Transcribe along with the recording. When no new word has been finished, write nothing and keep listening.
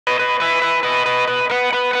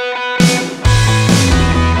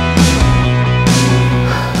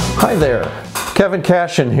there, Kevin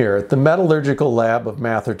Cashen here at the Metallurgical Lab of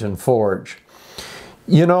Matherton Forge.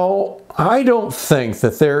 You know, I don't think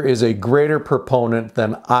that there is a greater proponent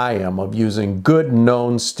than I am of using good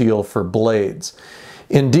known steel for blades.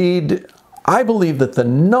 Indeed, I believe that the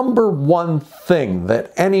number one thing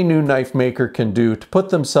that any new knife maker can do to put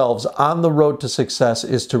themselves on the road to success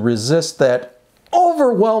is to resist that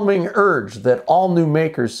overwhelming urge that all new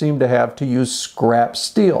makers seem to have to use scrap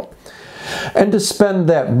steel, and to spend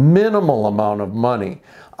that minimal amount of money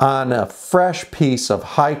on a fresh piece of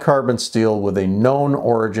high carbon steel with a known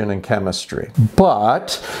origin and chemistry.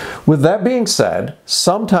 But with that being said,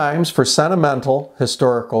 sometimes for sentimental,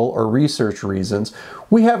 historical, or research reasons,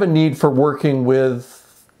 we have a need for working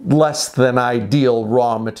with less than ideal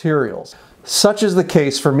raw materials. Such is the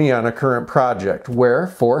case for me on a current project where,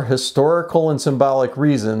 for historical and symbolic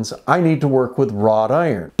reasons, I need to work with wrought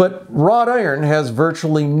iron. But wrought iron has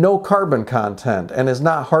virtually no carbon content and is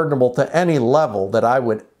not hardenable to any level that I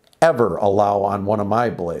would ever allow on one of my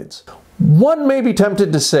blades. One may be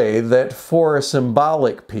tempted to say that for a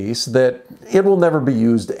symbolic piece that it will never be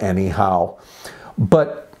used anyhow,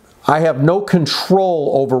 but I have no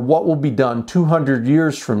control over what will be done 200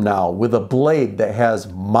 years from now with a blade that has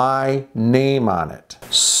my name on it.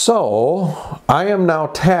 So I am now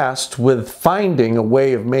tasked with finding a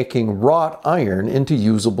way of making wrought iron into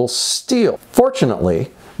usable steel.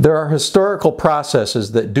 Fortunately, there are historical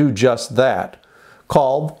processes that do just that,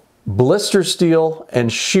 called blister steel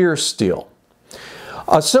and shear steel.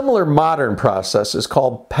 A similar modern process is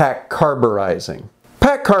called pack carburizing.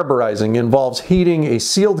 Pack carburizing involves heating a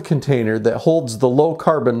sealed container that holds the low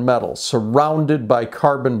carbon metal surrounded by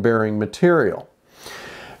carbon-bearing material.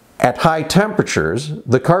 At high temperatures,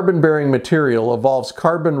 the carbon-bearing material evolves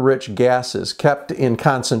carbon-rich gases kept in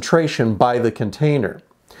concentration by the container.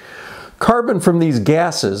 Carbon from these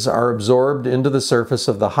gases are absorbed into the surface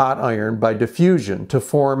of the hot iron by diffusion to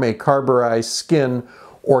form a carburized skin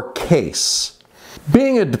or case.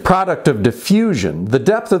 Being a product of diffusion, the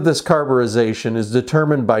depth of this carburization is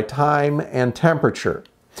determined by time and temperature.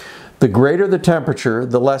 The greater the temperature,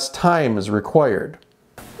 the less time is required.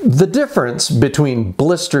 The difference between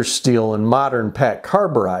blister steel and modern pack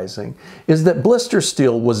carburizing is that blister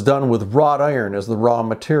steel was done with wrought iron as the raw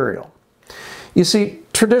material. You see,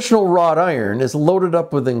 traditional wrought iron is loaded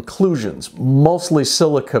up with inclusions, mostly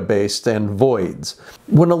silica-based, and voids.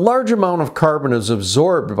 When a large amount of carbon is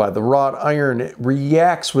absorbed by the wrought iron, it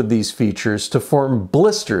reacts with these features to form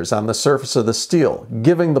blisters on the surface of the steel,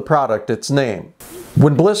 giving the product its name.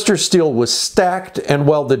 When blister steel was stacked and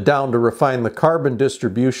welded down to refine the carbon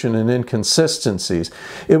distribution and inconsistencies,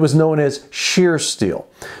 it was known as shear steel,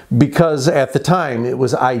 because at the time it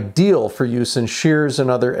was ideal for use in shears and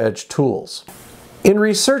other edge tools. In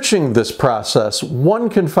researching this process, one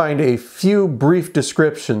can find a few brief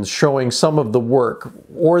descriptions showing some of the work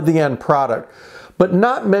or the end product, but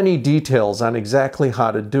not many details on exactly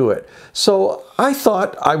how to do it. So I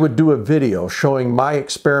thought I would do a video showing my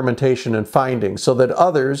experimentation and findings so that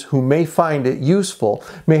others who may find it useful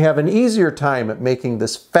may have an easier time at making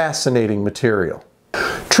this fascinating material.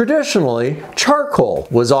 Traditionally, charcoal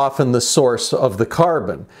was often the source of the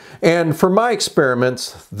carbon, and for my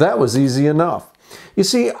experiments, that was easy enough. You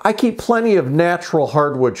see, I keep plenty of natural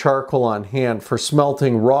hardwood charcoal on hand for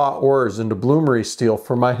smelting raw ores into bloomery steel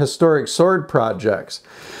for my historic sword projects.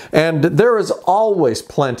 And there is always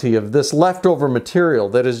plenty of this leftover material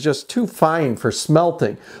that is just too fine for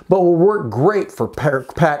smelting, but will work great for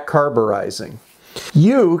pack carburizing.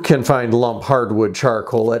 You can find lump hardwood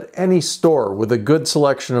charcoal at any store with a good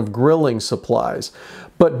selection of grilling supplies,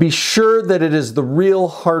 but be sure that it is the real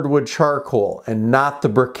hardwood charcoal and not the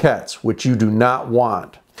briquettes, which you do not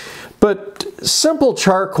want. But simple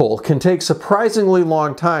charcoal can take surprisingly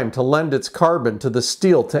long time to lend its carbon to the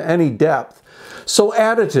steel to any depth, so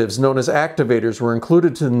additives known as activators were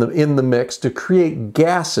included in the mix to create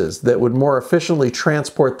gases that would more efficiently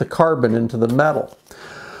transport the carbon into the metal.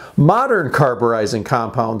 Modern carburizing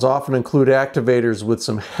compounds often include activators with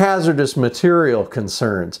some hazardous material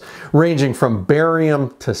concerns, ranging from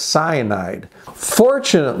barium to cyanide.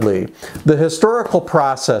 Fortunately, the historical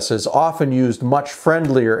processes often used much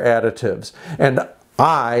friendlier additives, and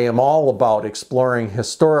I am all about exploring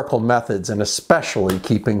historical methods and especially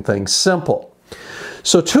keeping things simple.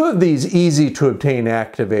 So two of these easy to obtain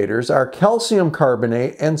activators are calcium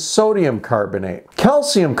carbonate and sodium carbonate.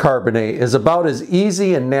 Calcium carbonate is about as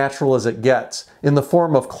easy and natural as it gets, in the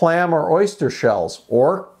form of clam or oyster shells,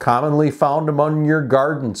 or commonly found among your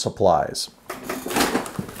garden supplies.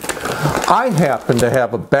 I happen to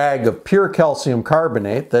have a bag of pure calcium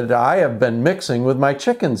carbonate that I have been mixing with my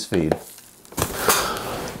chicken's feed.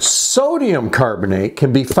 Sodium carbonate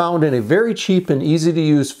can be found in a very cheap and easy to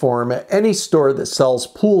use form at any store that sells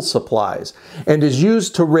pool supplies and is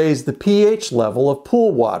used to raise the pH level of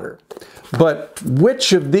pool water. But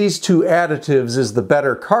which of these two additives is the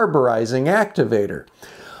better carburizing activator?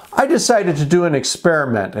 I decided to do an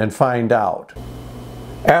experiment and find out.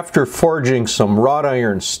 After forging some wrought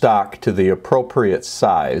iron stock to the appropriate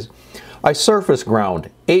size, I surface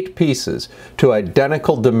ground 8 pieces to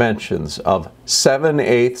identical dimensions of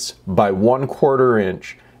 7/8 by 1/4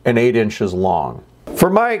 inch and 8 inches long.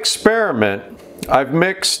 For my experiment, I've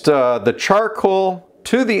mixed the charcoal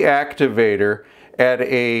to the activator at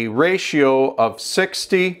a ratio of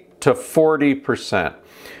 60 to 40%.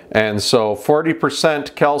 And so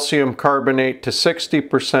 40% calcium carbonate to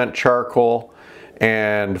 60% charcoal,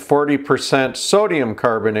 and 40% sodium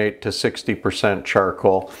carbonate to 60%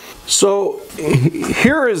 charcoal. So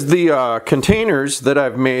here is the containers that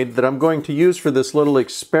I've made that I'm going to use for this little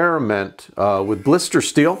experiment with blister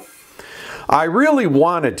steel. I really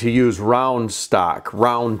wanted to use round stock,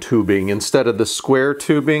 round tubing, instead of the square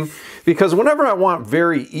tubing, because whenever I want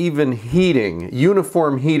very even heating,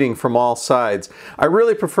 uniform heating from all sides, I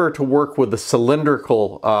really prefer to work with a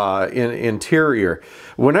cylindrical interior.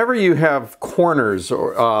 Whenever you have corners,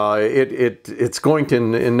 it's going to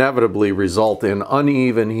inevitably result in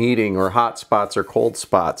uneven heating or hot spots or cold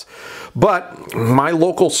spots. But my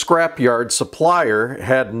local scrapyard supplier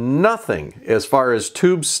had nothing as far as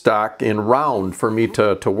tube stock in round for me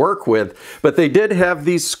to work with, but they did have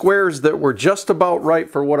these squares that were just about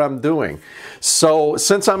right for what I'm doing. So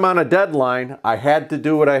since I'm on a deadline, I had to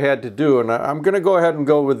do what I had to do, and I'm going to go ahead and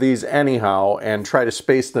go with these anyhow and try to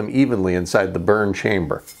space them evenly inside the burn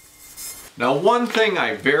chamber. Now, one thing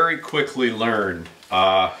I very quickly learned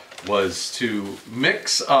was to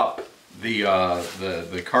mix up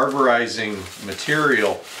the carburizing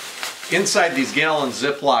material inside these gallon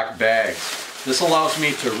Ziploc bags. This allows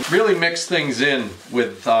me to really mix things in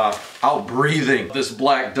without breathing this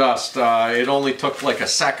black dust. It only took like a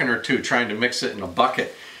second or two trying to mix it in a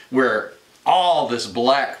bucket, where all this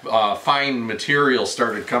black fine material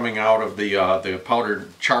started coming out of the powdered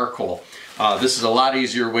charcoal. This is a lot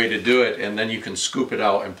easier way to do it, and then you can scoop it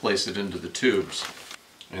out and place it into the tubes.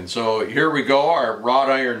 And so here we go, our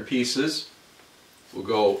wrought iron pieces will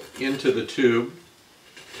go into the tube,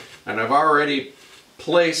 and I've already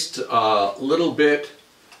placed a little bit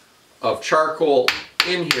of charcoal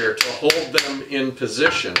in here to hold them in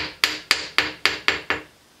position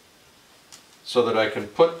so that I can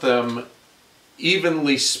put them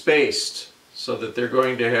evenly spaced so that they're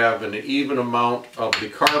going to have an even amount of the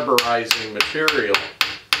carburizing material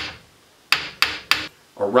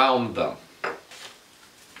around them.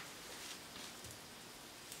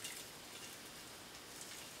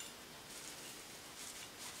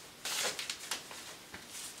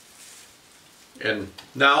 And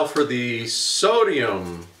now for the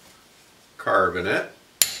sodium carbonate.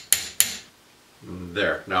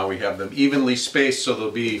 There, now we have them evenly spaced so there'll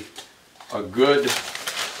be a good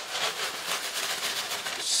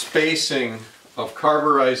spacing of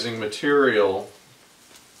carburizing material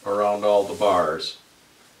around all the bars.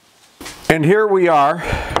 And here we are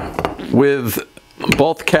with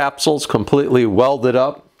both capsules completely welded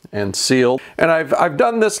up and sealed. And I've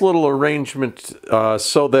done this little arrangement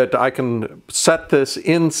so that I can set this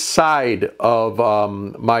inside of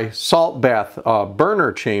my salt bath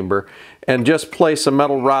burner chamber and just place a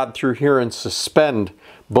metal rod through here and suspend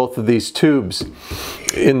both of these tubes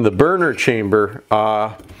in the burner chamber.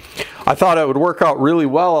 I thought it would work out really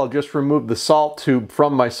well. I'll just remove the salt tube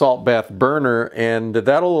from my salt bath burner, and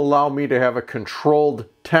that'll allow me to have a controlled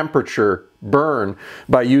temperature burn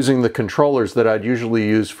by using the controllers that I'd usually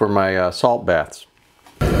use for my salt baths.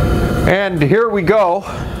 And here we go.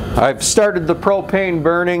 I've started the propane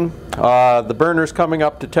burning. The burner's coming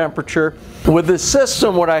up to temperature. With this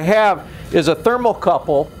system, what I have is a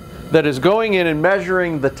thermocouple that is going in and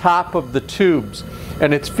measuring the top of the tubes,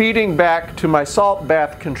 and it's feeding back to my salt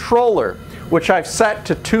bath controller, which I've set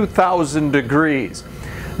to 2,000 degrees.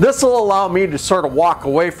 This will allow me to sort of walk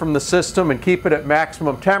away from the system and keep it at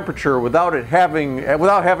maximum temperature without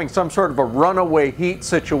having some sort of a runaway heat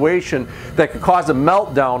situation that could cause a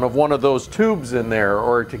meltdown of one of those tubes in there,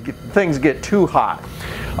 or things get too hot.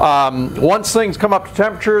 Once things come up to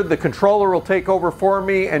temperature, the controller will take over for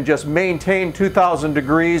me and just maintain 2,000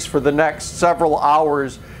 degrees for the next several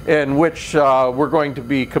hours in which we're going to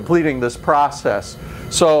be completing this process.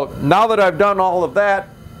 So now that I've done all of that,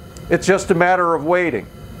 it's just a matter of waiting.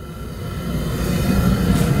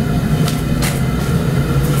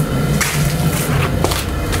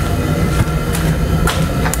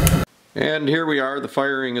 And here we are, the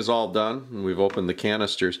firing is all done, and we've opened the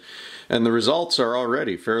canisters, and the results are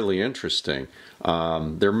already fairly interesting.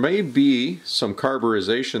 There may be some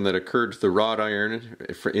carburization that occurred to the wrought iron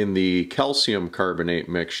in the calcium carbonate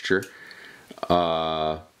mixture,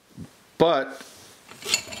 but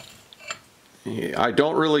I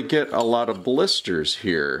don't really get a lot of blisters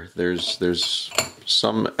here. There's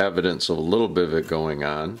some evidence of a little bit of it going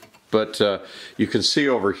on, but you can see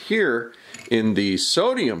over here in the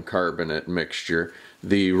sodium carbonate mixture,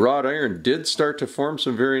 the wrought iron did start to form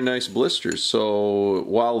some very nice blisters. So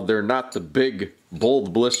while they're not the big,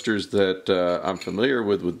 bold blisters that I'm familiar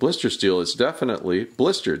with blister steel, it's definitely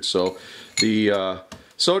blistered. So the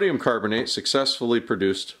sodium carbonate successfully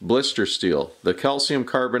produced blister steel. The calcium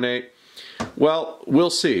carbonate, well, we'll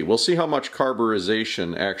see. We'll see how much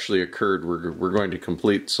carburization actually occurred. We're going to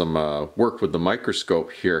complete some work with the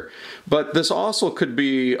microscope here. But this also could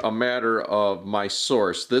be a matter of my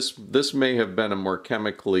source. This may have been a more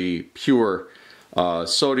chemically pure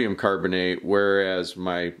sodium carbonate, whereas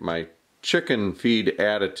my chicken feed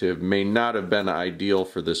additive may not have been ideal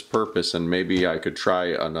for this purpose, and maybe I could try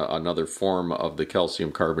another form of the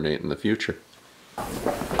calcium carbonate in the future.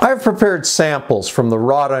 I've prepared samples from the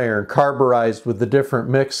wrought iron carburized with the different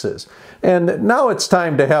mixes, and now it's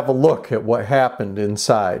time to have a look at what happened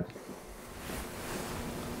inside.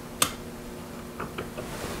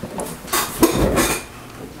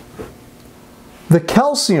 The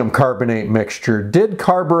calcium carbonate mixture did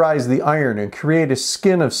carburize the iron and create a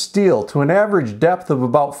skin of steel to an average depth of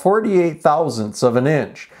about 48 thousandths of an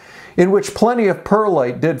inch, in which plenty of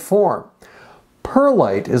perlite did form.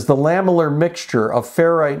 Perlite is the lamellar mixture of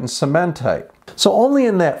ferrite and cementite. So only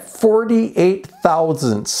in that 48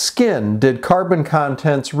 thousandth skin did carbon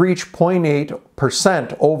contents reach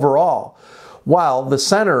 0.8% overall, while the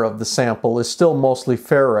center of the sample is still mostly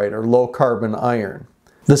ferrite or low carbon iron.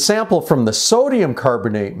 The sample from the sodium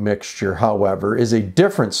carbonate mixture, however, is a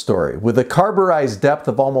different story, with a carburized depth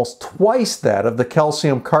of almost twice that of the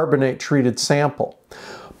calcium carbonate treated sample.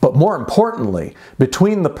 But more importantly,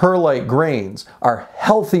 between the perlite grains are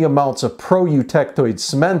healthy amounts of pro-eutectoid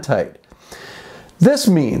cementite. This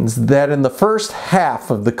means that in the first half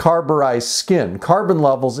of the carburized skin, carbon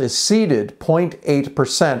levels exceeded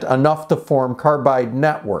 0.8%, enough to form carbide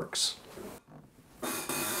networks.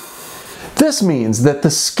 This means that the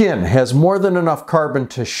skin has more than enough carbon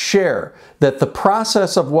to share, that the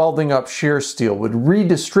process of welding up shear steel would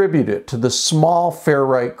redistribute it to the small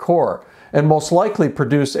ferrite core, and most likely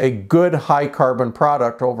produce a good high carbon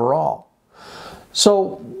product overall.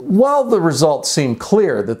 So while the results seem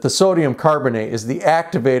clear that the sodium carbonate is the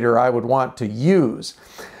activator I would want to use,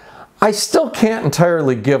 I still can't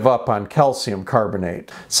entirely give up on calcium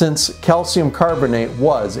carbonate, since calcium carbonate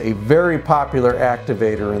was a very popular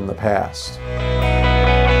activator in the past.